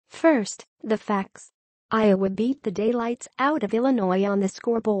First, the facts. Iowa beat the daylights out of Illinois on the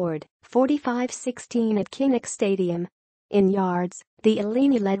scoreboard, 45-16 at Kinnick Stadium. In yards, the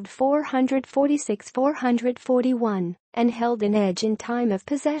Illini led 446-441 and held an edge in time of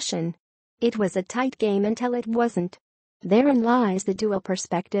possession. It was a tight game until it wasn't. Therein lies the dual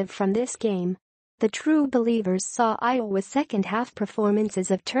perspective from this game. The true believers saw Iowa's second-half performance as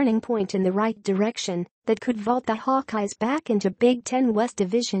a turning point in the right direction that could vault the Hawkeyes back into Big Ten West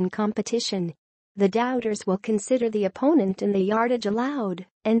Division competition. The doubters will consider the opponent and the yardage allowed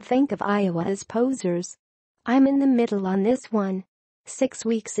and think of Iowa as posers. I'm in the middle on this one. 6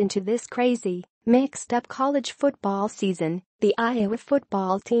 weeks into this crazy, mixed-up college football season, the Iowa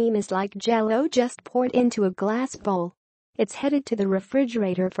football team is like JELL-O just poured into a glass bowl. It's headed to the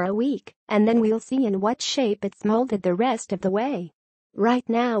refrigerator for a week, and then we'll see in what shape it's molded the rest of the way. Right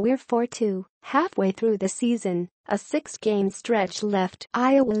now we're 4-2, halfway through the season, a 6-game stretch left,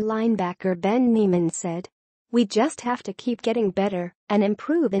 Iowa linebacker Ben Niemann said. We just have to keep getting better and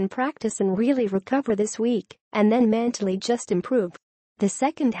improve in practice and really recover this week, and then mentally just improve. The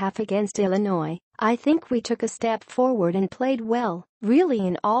second half against Illinois, I think we took a step forward and played well, really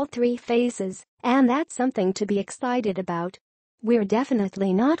in all 3 phases, and that's something to be excited about. We're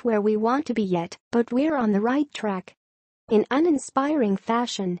definitely not where we want to be yet, but we're on the right track. In uninspiring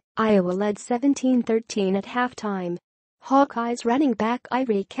fashion, Iowa led 17-13 at halftime. Hawkeyes running back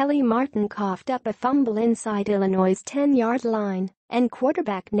Ivory Kelly-Martin coughed up a fumble inside Illinois' 10-yard line, and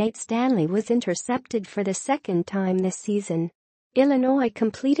quarterback Nate Stanley was intercepted for the second time this season. Illinois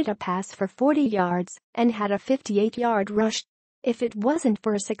completed a pass for 40 yards and had a 58-yard rush. If it wasn't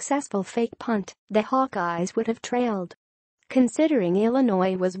for a successful fake punt, the Hawkeyes would have trailed. Considering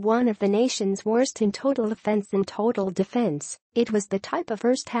Illinois was one of the nation's worst in total offense and total defense, it was the type of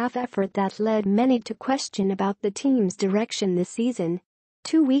first-half effort that led many to question about the team's direction this season.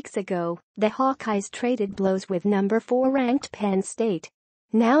 2 weeks ago, the Hawkeyes traded blows with number 4 ranked Penn State.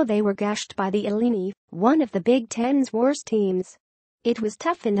 Now they were gashed by the Illini, one of the Big Ten's worst teams. It was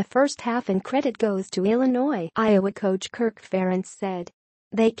tough in the first half and credit goes to Illinois, Iowa coach Kirk Ferentz said.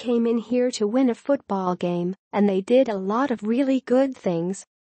 They came in here to win a football game, and they did a lot of really good things.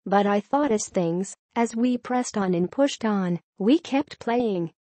 But I thought as we pressed on and pushed on, we kept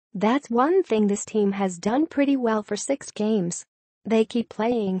playing. That's one thing this team has done pretty well for 6 games. They keep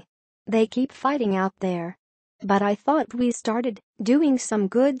playing. They keep fighting out there. But I thought we started doing some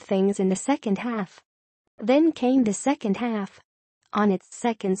good things in the second half. Then came the second half. On its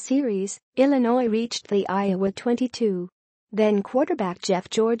second series, Illinois reached the Iowa 22. Then quarterback Jeff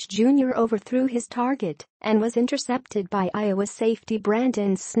George Jr. overthrew his target and was intercepted by Iowa safety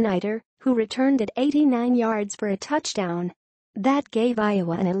Brandon Snyder, who returned it 89 yards for a touchdown. That gave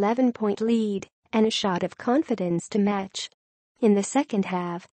Iowa an 11-point lead and a shot of confidence to match. In the second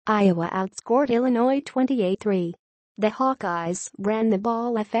half, Iowa outscored Illinois 28-3. The Hawkeyes ran the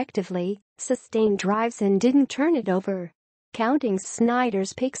ball effectively, sustained drives and didn't turn it over. Counting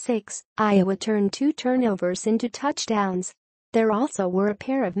Snyder's pick 6, Iowa turned 2 turnovers into touchdowns. There also were a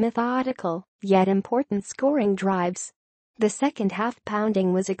pair of methodical, yet important scoring drives. The second half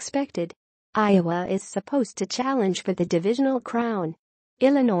pounding was expected. Iowa is supposed to challenge for the divisional crown.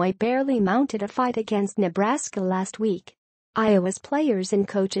 Illinois barely mounted a fight against Nebraska last week. Iowa's players and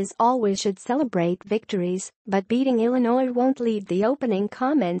coaches always should celebrate victories, but beating Illinois won't lead the opening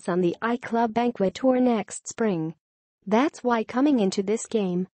comments on the iClub banquet tour next spring. That's why coming into this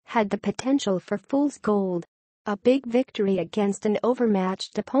game had the potential for fool's gold. A big victory against an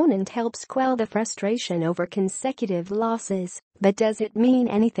overmatched opponent helps quell the frustration over consecutive losses, but does it mean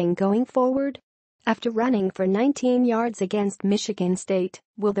anything going forward? After running for 19 yards against Michigan State,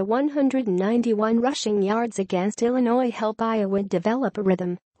 will the 191 rushing yards against Illinois help Iowa develop a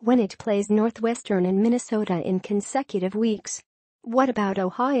rhythm when it plays Northwestern and Minnesota in consecutive weeks? What about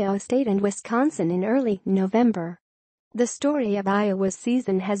Ohio State and Wisconsin in early November? The story of Iowa's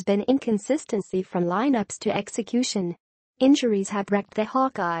season has been inconsistency from lineups to execution. Injuries have wrecked the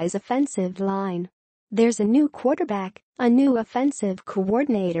Hawkeyes' offensive line. There's a new quarterback, a new offensive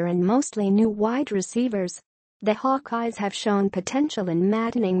coordinator and mostly new wide receivers. The Hawkeyes have shown potential in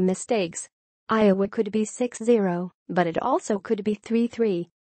maddening mistakes. Iowa could be 6-0, but it also could be 3-3.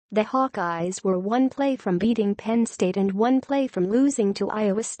 The Hawkeyes were 1 play from beating Penn State and 1 play from losing to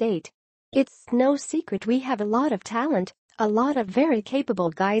Iowa State. It's no secret we have a lot of talent, a lot of very capable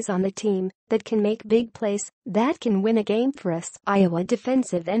guys on the team that can make big plays, that can win a game for us, Iowa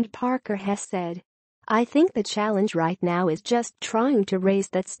defensive end Parker Hess said. I think the challenge right now is just trying to raise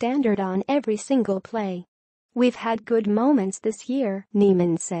that standard on every single play. We've had good moments this year,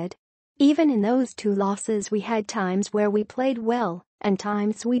 Niemann said. Even in those 2 losses we had times where we played well and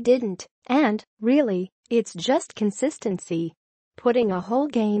times we didn't, and, really, it's just consistency. Putting a whole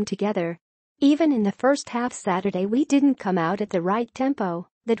game together. Even in the first half Saturday we didn't come out at the right tempo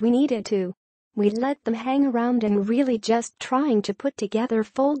that we needed to. We let them hang around and really just trying to put together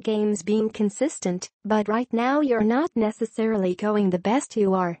full games, being consistent, but right now you're not necessarily going the best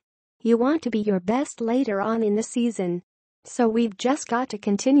you are. You want to be your best later on in the season. So we've just got to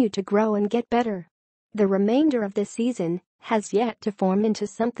continue to grow and get better. The remainder of the season has yet to form into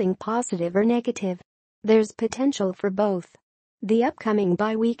something positive or negative. There's potential for both. The upcoming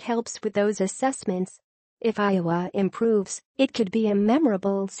bye week helps with those assessments. If Iowa improves, it could be a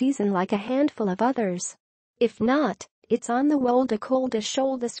memorable season like a handful of others. If not, it's on the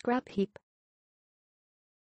cold-a-shoulder scrap heap.